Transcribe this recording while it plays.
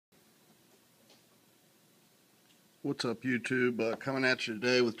What's up, YouTube? Coming at you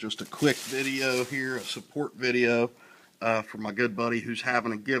today with just a quick video here, a support video for my good buddy who's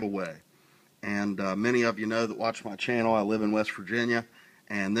having a giveaway. And many of you know that watch my channel. I live in West Virginia,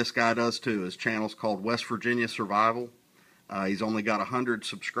 and this guy does too. His channel's called Westvirginiasurvival. He's only got 100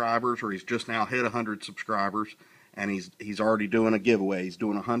 subscribers, or he's just now hit 100 subscribers, and he's already doing a giveaway. He's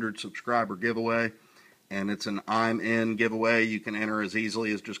doing a 100 subscriber giveaway, and it's an I'm in giveaway. You can enter as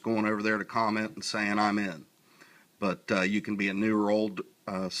easily as just going over there to comment and saying I'm in. But you can be a new or old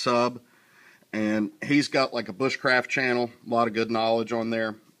sub. And he's got like a bushcraft channel, a lot of good knowledge on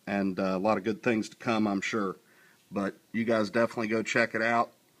there, and a lot of good things to come, I'm sure. But you guys definitely go check it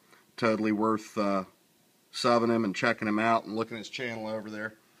out. Totally worth subbing him and checking him out and looking at his channel over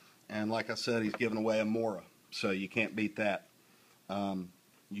there. And like I said, he's giving away a Mora, so you can't beat that.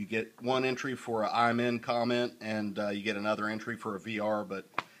 You get one entry for a I'm in comment, and you get another entry for a VR, but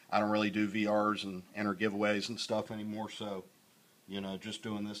I don't really do VRs and enter giveaways and stuff anymore, so, you know, just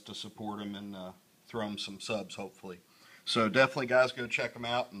doing this to support him and throw him some subs, hopefully. So definitely, guys, go check him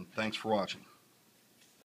out, and thanks for watching.